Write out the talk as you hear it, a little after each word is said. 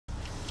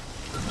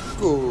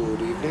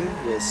Good evening,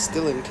 we're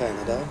still in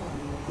Canada,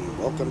 and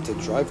welcome to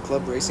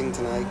Driveclub Racing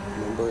tonight,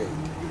 number 8.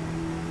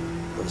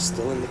 We're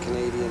still in the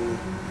Canadian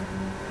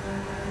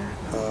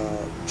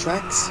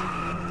tracks.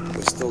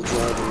 We're still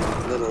driving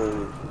that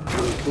little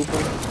Mini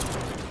Cooper.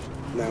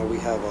 Now we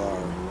have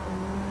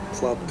our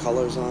club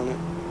colors on it,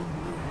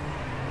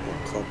 or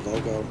club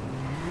logo.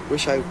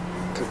 Wish I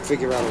could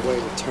figure out a way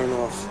to turn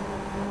off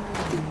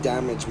the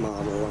damage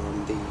model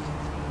on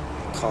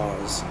the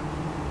cars,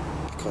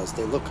 because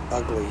they look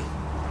ugly.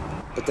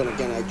 But then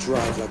again, I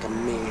drive like a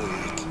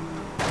maniac.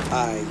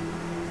 I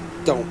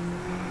don't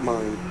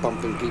mind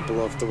bumping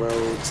people off the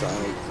roads.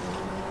 I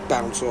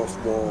bounce off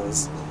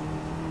walls.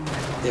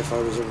 If I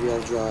was a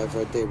real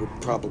driver, they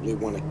would probably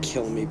want to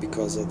kill me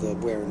because of the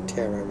wear and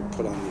tear I would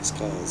put on these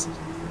cars.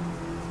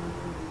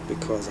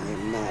 Because I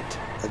am not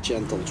a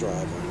gentle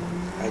driver.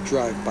 I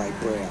drive by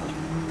braille.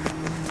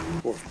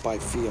 Or by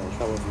feel,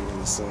 however you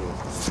want to say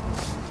it.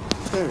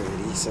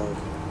 Alrighty, so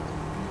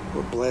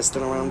we're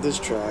blasting around this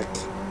track.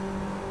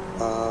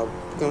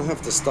 Gonna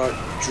have to start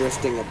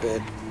drifting a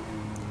bit.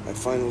 I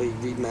finally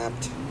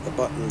remapped the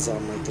buttons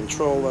on my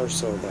controller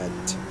so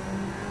that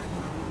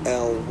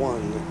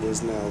L1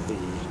 is now the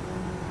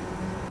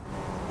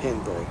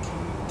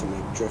handbrake to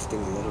make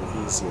drifting a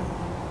little easier.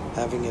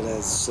 Having it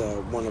as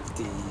one of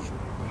the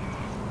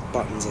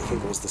buttons, I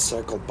think it was the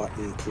circle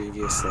button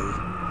previously.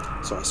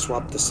 So I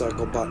swapped the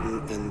circle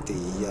button and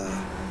the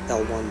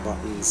L1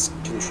 button's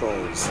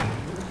controls,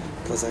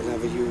 because I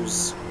never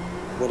use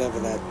whatever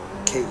that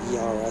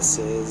KERS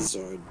is,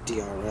 or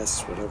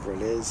DRS, whatever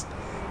it is,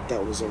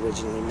 that was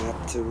originally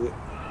mapped to it.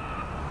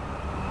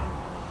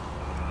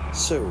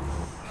 So,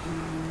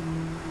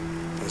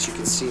 as you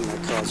can see, my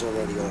car's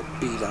already all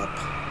beat up,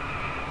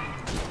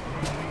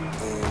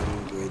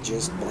 and we're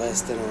just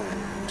blasting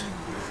around.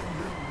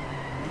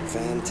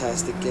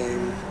 Fantastic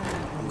game.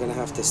 I'm gonna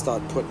have to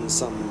start putting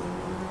some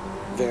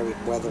varied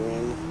weather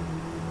in,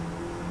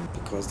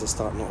 because they're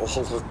starting to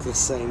all look the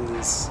same,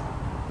 these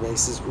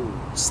races. Ooh,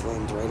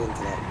 slammed right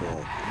into that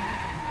wall.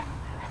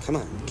 Come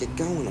on, get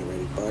going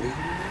already, buddy.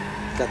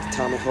 Got the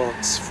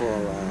Tomahawks for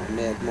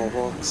Mad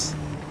Mohawks.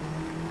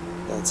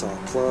 That's our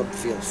club.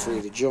 Feel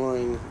free to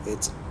join.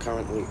 It's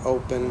currently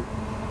open.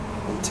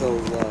 Until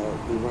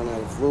we run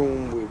out of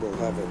room, we will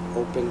have it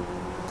open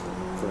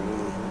for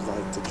anyone who'd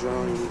like to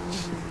join.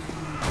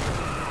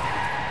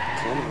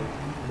 Come on.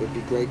 It would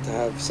be great to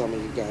have some of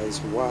you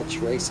guys watch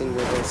racing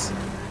with us.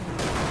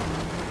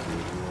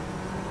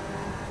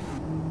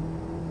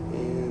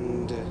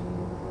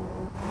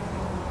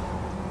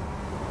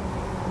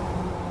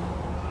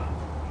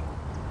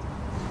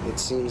 It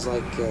seems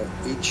like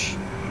each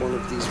one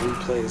of these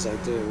replays I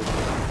do,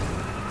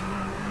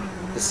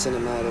 the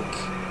cinematic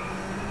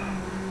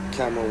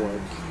camera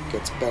work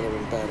gets better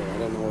and better. I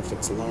don't know if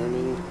it's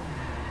learning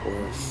or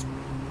if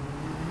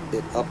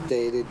it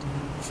updated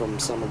from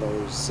some of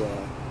those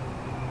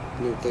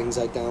new things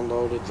I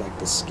downloaded, like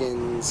the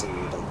skins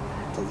and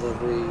the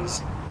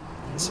liveries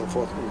and so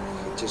forth.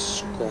 Ooh, I just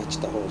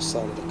scratched the whole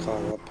side of the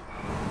car up.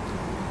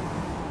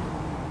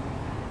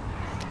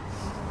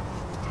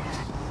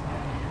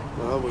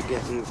 Well, we're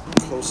getting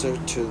closer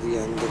to the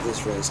end of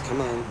this race.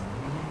 Come on.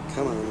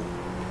 Come on.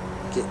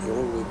 We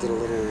did a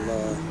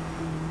little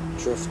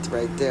drift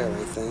right there,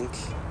 I think.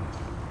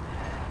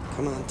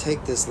 Come on,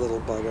 take this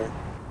little bugger.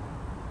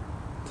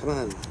 Come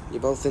on.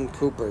 You're both in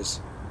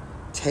Coopers.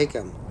 Take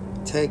him.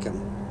 Take him.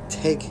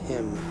 Take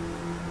him.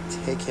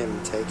 Take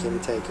him. Take him.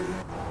 Take him.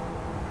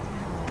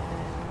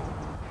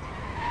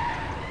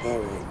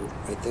 Alright,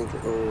 I think...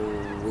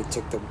 Oh, we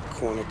took the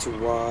corner too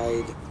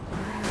wide.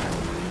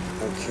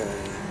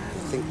 Okay.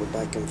 I think we're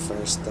back in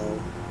first, though.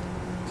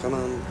 Come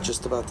on,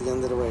 just about the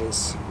end of the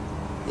race.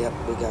 Yep,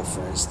 we got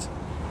first.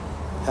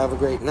 Have a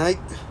great night.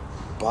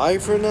 Bye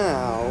for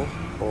now.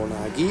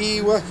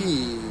 Onagi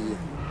wahi.